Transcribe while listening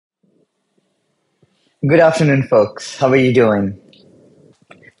Good afternoon, folks. How are you doing?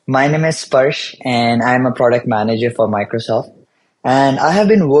 My name is Sparsh, and I'm a product manager for Microsoft. And I have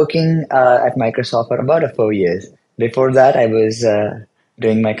been working at Microsoft for about 4 years. Before that, I was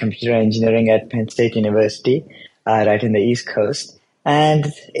doing my computer engineering at Penn State University, right in the East Coast. And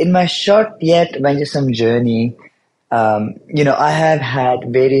in my short yet venturesome journey, I have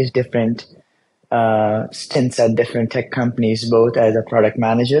had various different stints at different tech companies, both as a product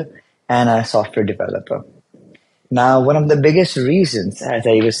manager and a software developer. Now, one of the biggest reasons, as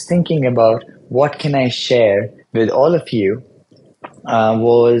I was thinking about what can I share with all of you,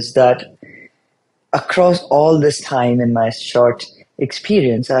 was that across all this time in my short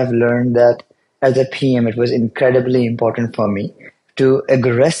experience, I've learned that as a PM, it was incredibly important for me to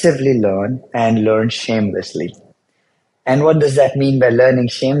aggressively learn and learn shamelessly. And what does that mean by learning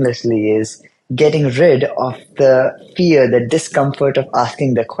shamelessly is getting rid of the fear, the discomfort of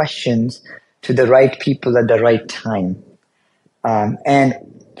asking the questions to the right people at the right time. And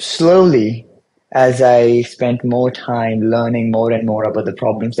slowly, as I spent more time learning more and more about the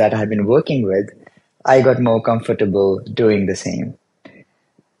problems that I had been working with, I got more comfortable doing the same.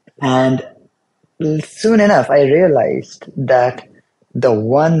 And soon enough, I realized that the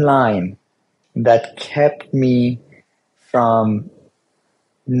one line that kept me from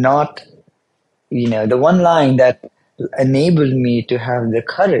not, the one line that enabled me to have the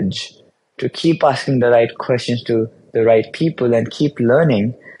courage to keep asking the right questions to the right people and keep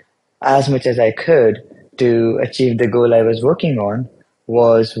learning as much as I could to achieve the goal I was working on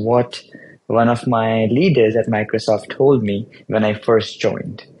was what one of my leaders at Microsoft told me when I first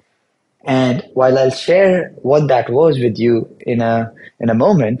joined. And while I'll share what that was with you in a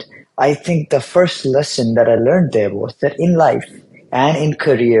moment, I think the first lesson that I learned there was that in life and in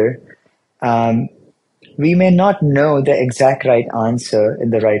career, um, we may not know the exact right answer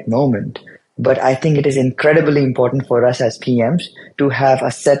in the right moment, but I think it is incredibly important for us as PMs to have a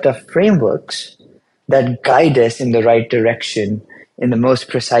set of frameworks that guide us in the right direction in the most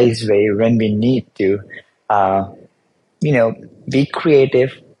precise way when we need to, uh, be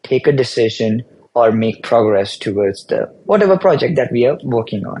creative, take a decision, or make progress towards the whatever project that we are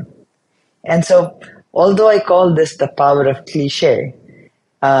working on. And so, although I call this the power of cliche,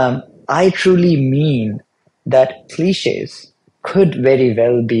 I truly mean that cliches could very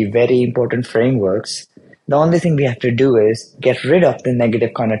well be very important frameworks. The only thing we have to do is get rid of the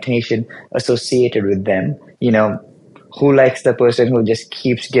negative connotation associated with them. Who likes the person who just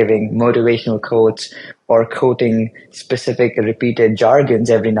keeps giving motivational quotes or quoting specific repeated jargons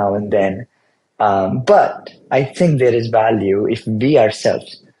every now and then? But I think there is value if we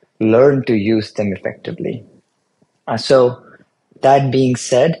ourselves learn to use them effectively. So, that being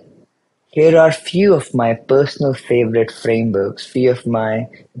said, here are few of my personal favorite frameworks, few of my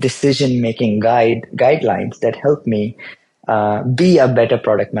decision-making guidelines that help me be a better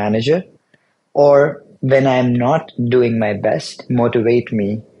product manager, or when I'm not doing my best, motivate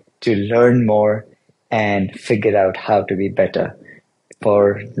me to learn more and figure out how to be better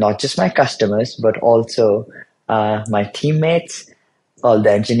for not just my customers, but also my teammates, all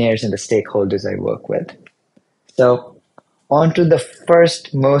the engineers and the stakeholders I work with. So, on to the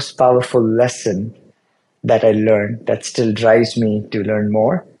first most powerful lesson that I learned that still drives me to learn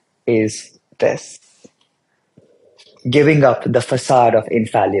more is this: giving up the facade of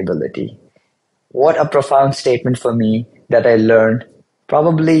infallibility. What a profound statement for me that I learned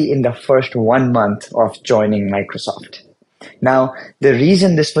probably in the first 1 month of joining Microsoft. Now, the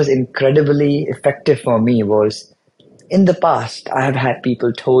reason this was incredibly effective for me was in the past, I have had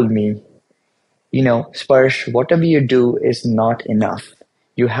people told me, Sparsh, whatever you do is not enough.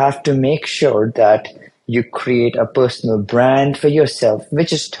 You have to make sure that you create a personal brand for yourself,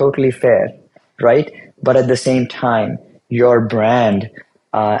 which is totally fair, right? But at the same time, your brand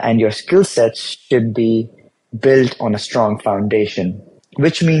and your skill sets should be built on a strong foundation,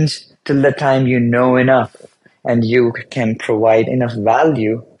 which means till the time you know enough and you can provide enough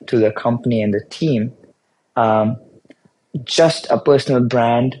value to the company and the team, um, just a personal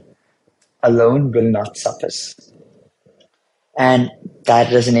brand alone will not suffice. And that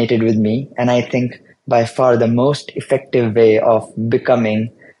resonated with me. And I think by far the most effective way of becoming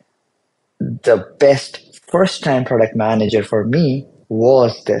the best first time product manager for me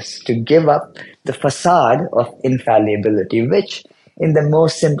was this: to give up the facade of infallibility, which in the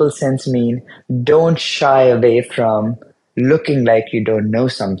most simple sense mean don't shy away from looking like you don't know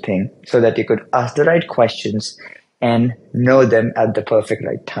something so that you could ask the right questions and know them at the perfect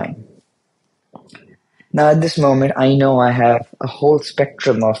right time. Now, at this moment, I know I have a whole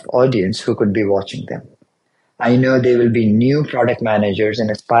spectrum of audience who could be watching them. I know there will be new product managers and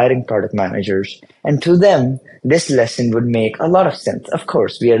aspiring product managers. And to them, this lesson would make a lot of sense. Of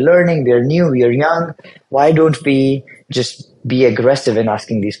course, we are learning, we are new, we are young. Why don't we just be aggressive in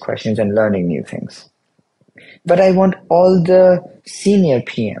asking these questions and learning new things? But I want all the senior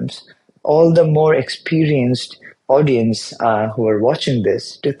PMs, all the more experienced audience who are watching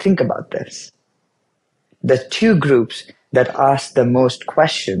this to think about this. The two groups that ask the most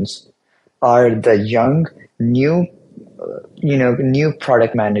questions are the young, new, new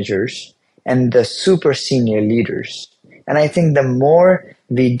product managers and the super senior leaders. And I think the more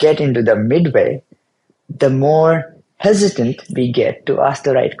we get into the midway, the more hesitant we get to ask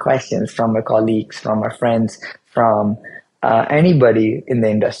the right questions from our colleagues, from our friends, from anybody in the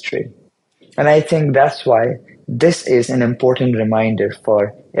industry. And I think that's why this is an important reminder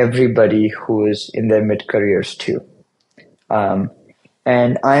for everybody who is in their mid careers too. Um,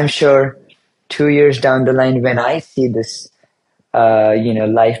 and I'm sure 2 years down the line, when I see this,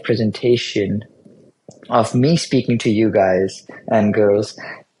 live presentation of me speaking to you guys and girls,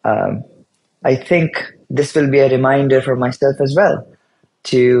 um, I think this will be a reminder for myself as well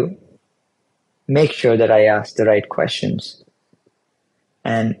to make sure that I ask the right questions.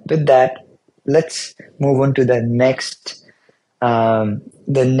 And with that, let's move on to the next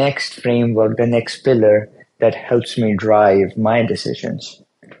framework, the next pillar that helps me drive my decisions,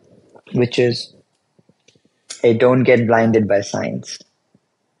 which is a don't get blinded by science.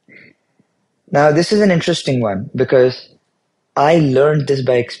 Now, this is an interesting one because I learned this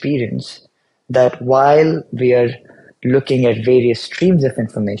by experience that while we are looking at various streams of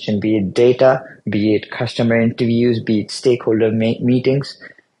information, be it data, be it customer interviews, be it stakeholder meetings,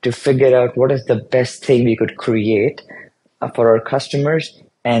 to figure out what is the best thing we could create for our customers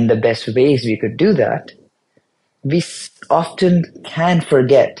and the best ways we could do that, we often can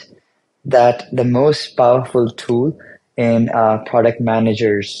forget that the most powerful tool in a product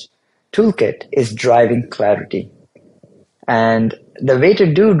manager's toolkit is driving clarity. And the way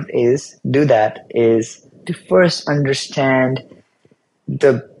to do that is to first understand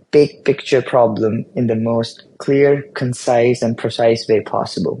the big picture problem in the most clear, concise, and precise way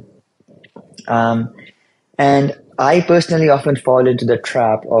possible. And I personally often fall into the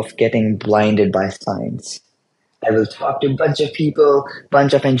trap of getting blinded by science. I will talk to a bunch of people,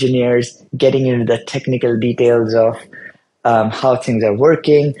 bunch of engineers, getting into the technical details of how things are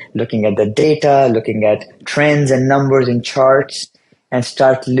working, looking at the data, looking at trends and numbers and charts, and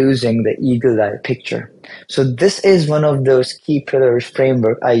start losing the eagle eye picture. So this is one of those key pillars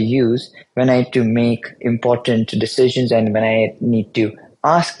framework I use when I need to make important decisions and when I need to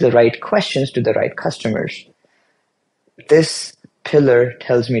ask the right questions to the right customers. This pillar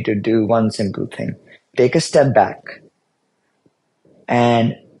tells me to do one simple thing. Take a step back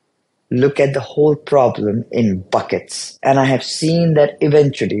and look at the whole problem in buckets. And I have seen that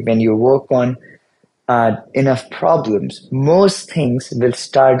eventually when you work on enough problems, most things will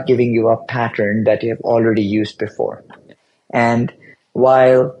start giving you a pattern that you have already used before. And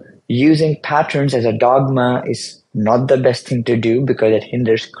while using patterns as a dogma is not the best thing to do because it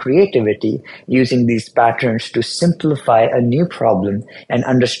hinders creativity, using these patterns to simplify a new problem and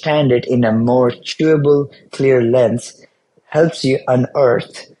understand it in a more chewable, clear lens helps you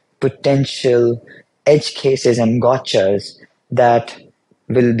unearth potential edge cases and gotchas that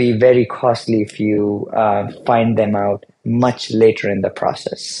will be very costly if you find them out much later in the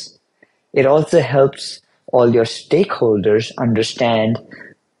process. It also helps all your stakeholders understand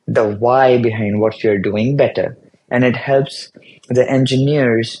the why behind what you're doing better. And it helps the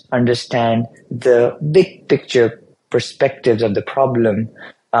engineers understand the big picture perspectives of the problem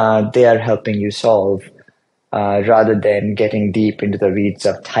they are helping you solve rather than getting deep into the weeds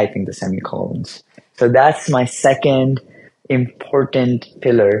of typing the semicolons. So that's my second important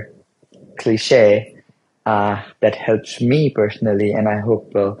pillar, cliché, that helps me personally, and I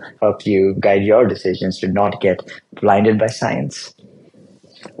hope will help you guide your decisions to not get blinded by science.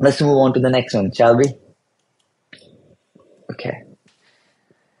 Let's move on to the next one, shall we? Okay.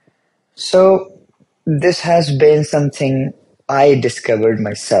 So this has been something I discovered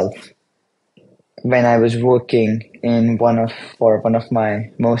myself when I was working in for one of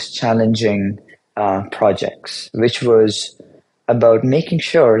my most challenging projects, which was about making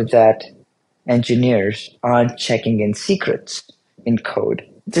sure that engineers aren't checking in secrets in code.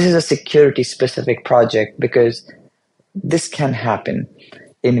 This is a security specific project because this can happen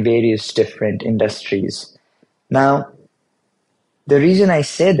in various different industries. Now, the reason I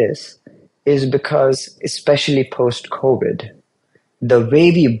say this is because, especially post-COVID, the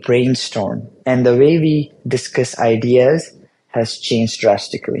way we brainstorm and the way we discuss ideas has changed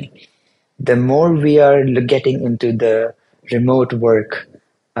drastically. the more we are getting into the remote work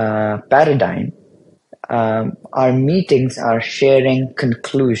paradigm, our meetings are sharing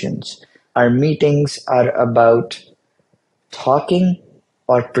conclusions. Our meetings are about talking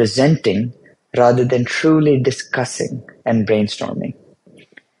or presenting rather than truly discussing and brainstorming.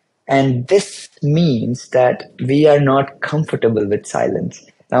 And this means that we are not comfortable with silence.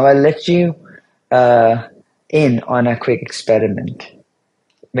 Now, I'll let you uh, in on a quick experiment.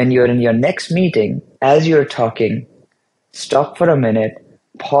 When you're in your next meeting, as you're talking, stop for a minute,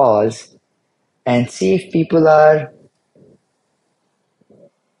 pause, and see if people are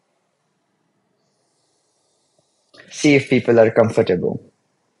comfortable.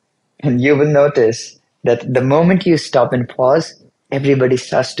 And you will notice that the moment you stop and pause, everybody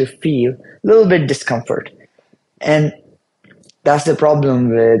starts to feel a little bit discomfort. And that's the problem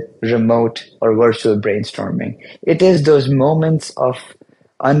with remote or virtual brainstorming. It is those moments of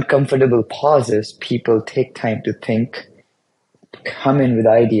uncomfortable pauses people take time to think, come in with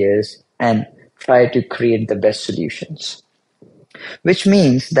ideas, and try to create the best solutions. Which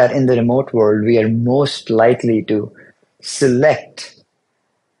means that in the remote world, we are most likely to select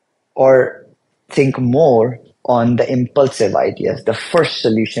or think more on the impulsive ideas, the first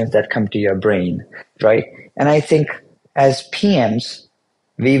solutions that come to your brain, right? And I think as PMs,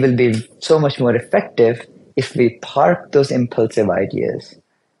 we will be so much more effective if we park those impulsive ideas,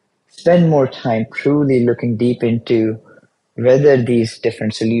 spend more time truly looking deep into whether these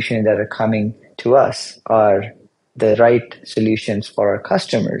different solutions that are coming to us are the right solutions for our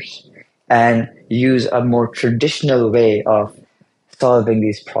customers, and use a more traditional way of solving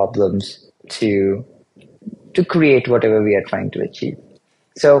these problems to create whatever we are trying to achieve.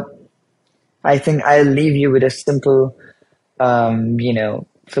 So I think I'll leave you with a simple,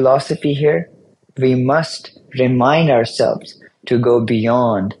 philosophy here. We must remind ourselves to go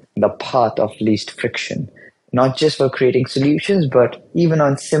beyond the path of least friction, not just for creating solutions, but even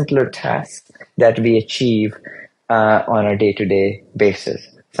on simpler tasks that we achieve on a day-to-day basis.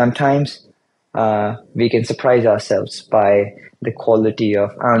 Sometimes we can surprise ourselves by the quality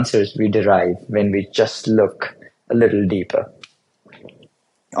of answers we derive when we just look a little deeper.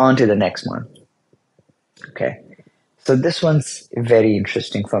 On to the next one. Okay. So this one's very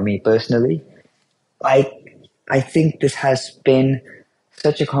interesting for me personally. I I think this has been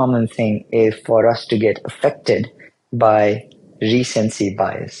such a common thing is for us to get affected by recency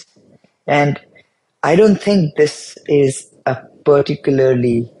bias. And I don't think this is a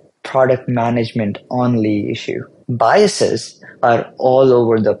particularly product management only issue. Biases are all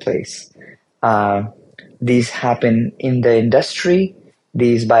over the place. Uh, these happen in the industry.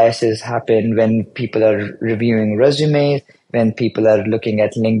 These biases happen when people are reviewing resumes, when people are looking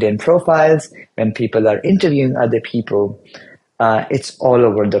at LinkedIn profiles, when people are interviewing other people. It's all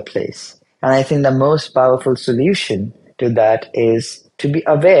over the place. And I think the most powerful solution to that is to be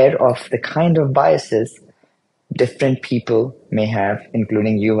aware of the kind of biases different people may have,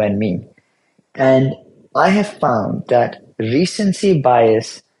 including you and me. And I have found that recency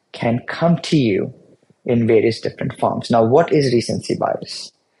bias can come to you in various different forms. Now, what is recency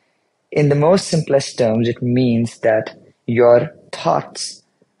bias? In the most simplest terms, it means that your thoughts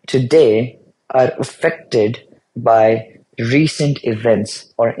today are affected by recent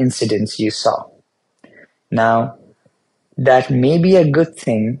events or incidents you saw. Now, that may be a good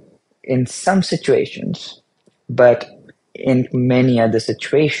thing in some situations, but in many other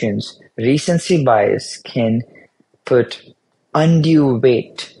situations, recency bias can put undue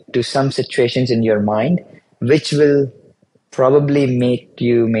weight to some situations in your mind, which will probably make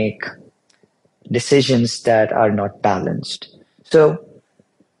you make decisions that are not balanced. So,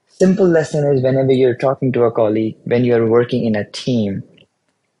 simple lesson is whenever you're talking to a colleague, when you're working in a team,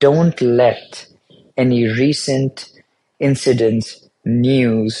 don't let any recent incidents,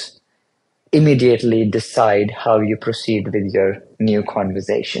 news immediately decide how you proceed with your new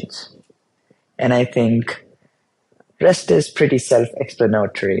conversations. And I think rest is pretty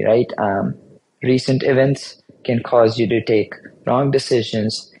self-explanatory, right? Recent events can cause you to take wrong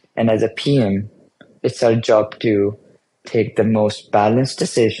decisions, and as a PM, it's our job to take the most balanced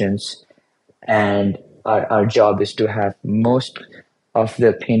decisions, and our job is to have most of the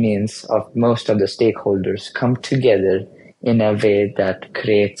opinions of most of the stakeholders come together in a way that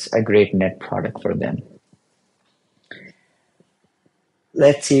creates a great net product for them.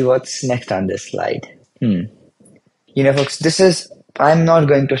 Let's see what's next on this slide. Folks, I'm not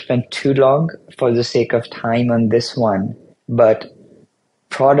going to spend too long for the sake of time on this one, but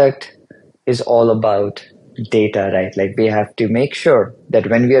product is all about data, right? Like we have to make sure that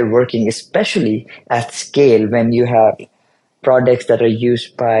when we are working, especially at scale, when you have products that are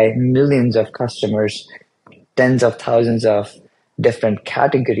used by millions of customers, tens of thousands of different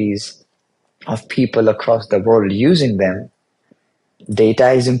categories of people across the world using them.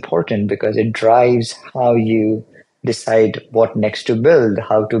 Data is important because it drives how you decide what next to build,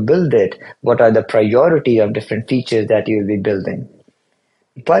 how to build it, what are the priority of different features that you'll be building.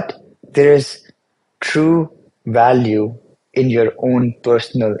 But there is true value in your own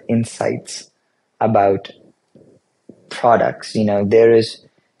personal insights about products.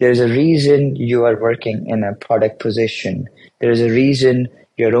 There's a reason you are working in a product position. There's a reason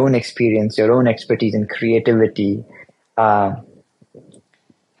your own experience, your own expertise and creativity uh,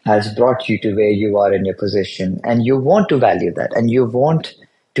 has brought you to where you are in your position, and you want to value that, and you want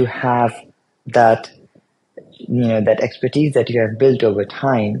to have that that expertise that you have built over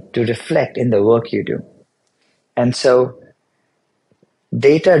time to reflect in the work you do. And so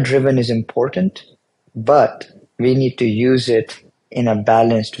data driven is important, but we need to use it in a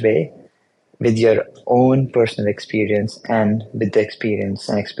balanced way with your own personal experience and with the experience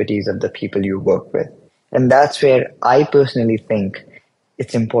and expertise of the people you work with. And that's where I personally think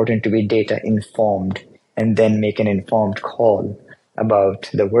it's important to be data informed and then make an informed call about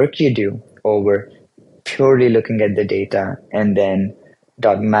the work you do over purely looking at the data and then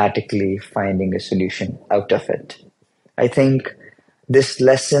dogmatically finding a solution out of it. I think this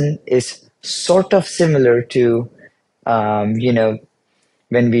lesson is sort of similar to,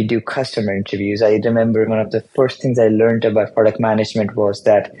 when we do customer interviews. I remember one of the first things I learned about product management was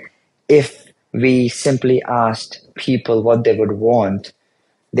that if we simply asked people what they would want,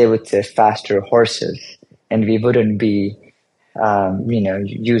 they would say faster horses, and we wouldn't be,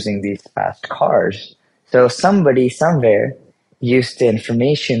 using these fast cars. So somebody somewhere used the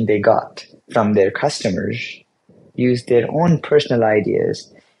information they got from their customers, used their own personal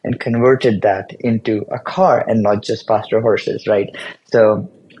ideas, and converted that into a car and not just faster horses, right? So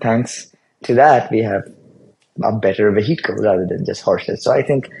thanks to that, we have a better vehicle rather than just horses. So I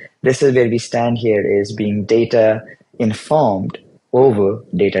think this is where we stand here, is being data informed over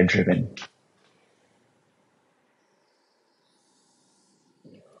data driven.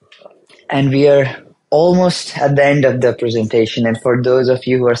 And we are almost at the end of the presentation. And for those of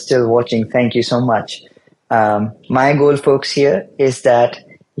you who are still watching, thank you so much. My goal, folks, here is that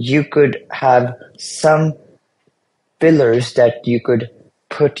you could have some pillars that you could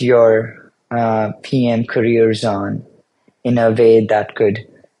put your PM careers on in a way that could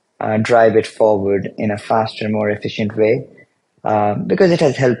drive it forward in a faster, more efficient way. Because it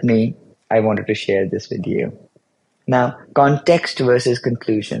has helped me, I wanted to share this with you. Now, context versus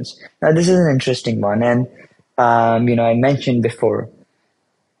conclusions. Now, this is an interesting one. And, I mentioned before,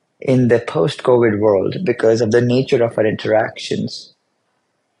 in the post-COVID world, because of the nature of our interactions,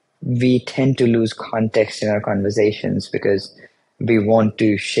 we tend to lose context in our conversations because we want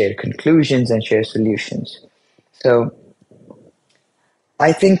to share conclusions and share solutions. So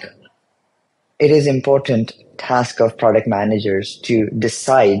I think it is important task of product managers to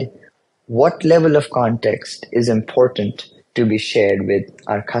decide what level of context is important to be shared with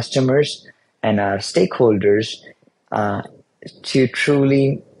our customers and our stakeholders to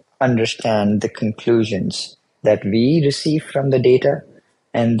truly understand the conclusions that we receive from the data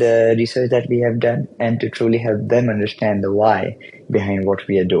and the research that we have done, and to truly help them understand the why behind what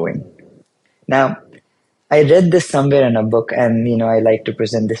we are doing. Now, I read this somewhere in a book, and I like to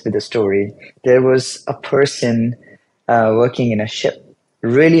present this with a story. There was a person working in a ship,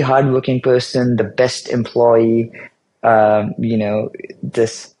 really hardworking person, the best employee,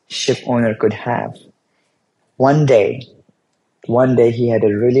 this ship owner could have. One day he had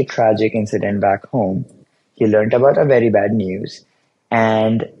a really tragic incident back home. He learned about a very bad news,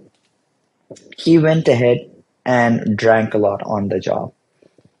 and he went ahead and drank a lot on the job.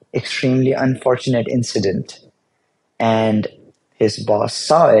 Extremely unfortunate incident. And his boss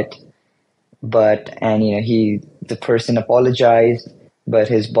saw it, the person apologized, but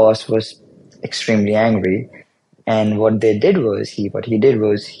his boss was extremely angry. And what he did was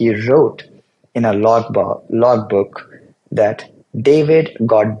he wrote in a logbook that David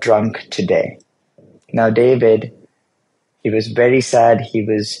got drunk today. Now, David, he was very sad. He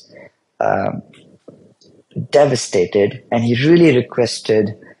was devastated, and he really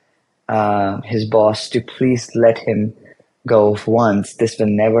requested his boss to please let him go once. This will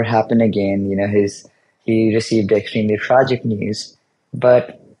never happen again. He received extremely tragic news,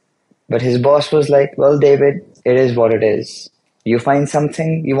 but his boss was like, "Well, David, it is what it is. You find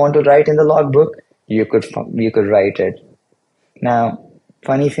something you want to write in the logbook, you could write it." Now,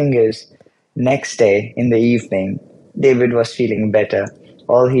 funny thing is, next day in the evening, David was feeling better.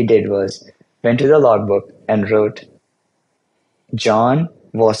 All he did was went to the logbook and wrote, John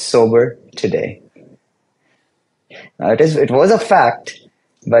was sober today. It was a fact,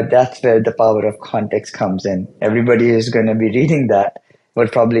 but that's where the power of context comes in. Everybody who's going to be reading that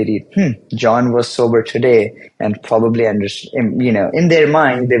would probably read, John was sober today, and probably in their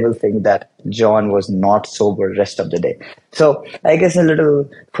mind, they will think that John was not sober rest of the day. So I guess a little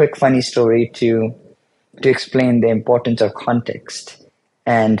quick funny story to explain the importance of context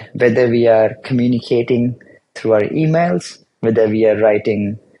and whether we are communicating through our emails, whether we are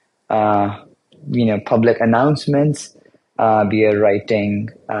writing, uh, public announcements, we are writing,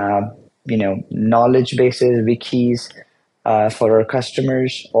 knowledge bases, wikis for our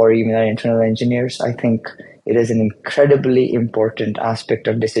customers or even our internal engineers. I think it is an incredibly important aspect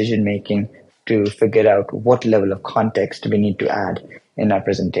of decision making to figure out what level of context we need to add in our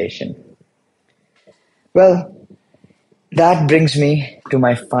presentation. Well, that brings me to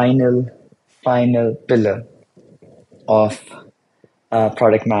my final pillar of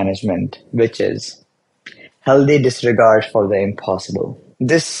product management, which is healthy disregard for the impossible.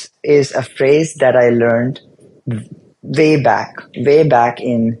 This is a phrase that I learned way back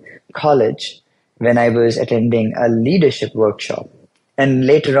in college when I was attending a leadership workshop. And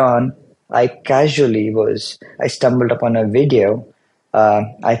later on, I stumbled upon a video.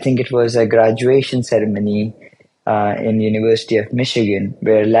 I think it was a graduation ceremony in University of Michigan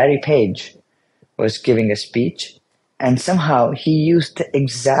where Larry Page was giving a speech, and somehow he used the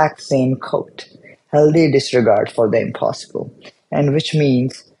exact same quote, healthy disregard for the impossible, and which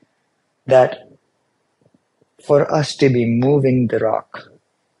means that for us to be moving the rock,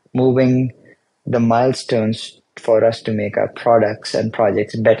 moving the milestones for us to make our products and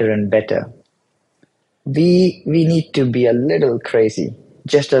projects better and better, we need to be a little crazy,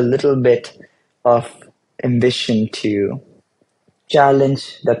 just a little bit of ambition to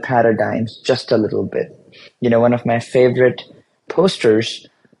challenge the paradigms just a little bit. One of my favorite posters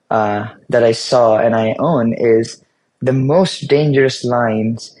that I saw and I own is the most dangerous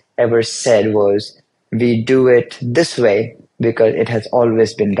lines ever said was, we do it this way because it has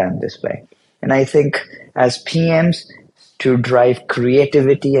always been done this way. And I think as PMs, to drive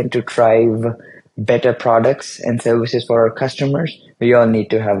creativity and to drive better products and services for our customers, we all need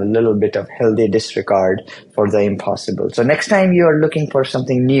to have a little bit of healthy disregard for the impossible. So next time you are looking for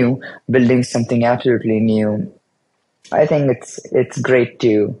something new, building something absolutely new, I think it's great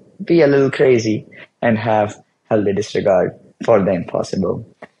to be a little crazy and have healthy disregard for the impossible.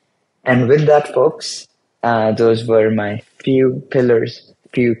 And with that, folks, those were my few pillars,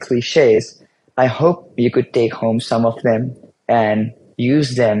 few cliches. I hope you could take home some of them and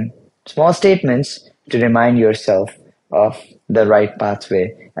use them, small statements, to remind yourself of the right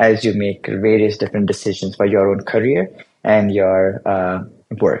pathway as you make various different decisions for your own career and your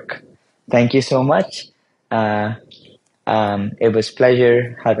work. Thank you so much. Uh, it was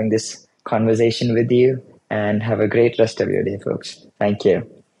pleasure having this conversation with you, and have a great rest of your day, folks. Thank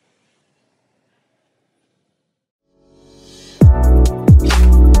you.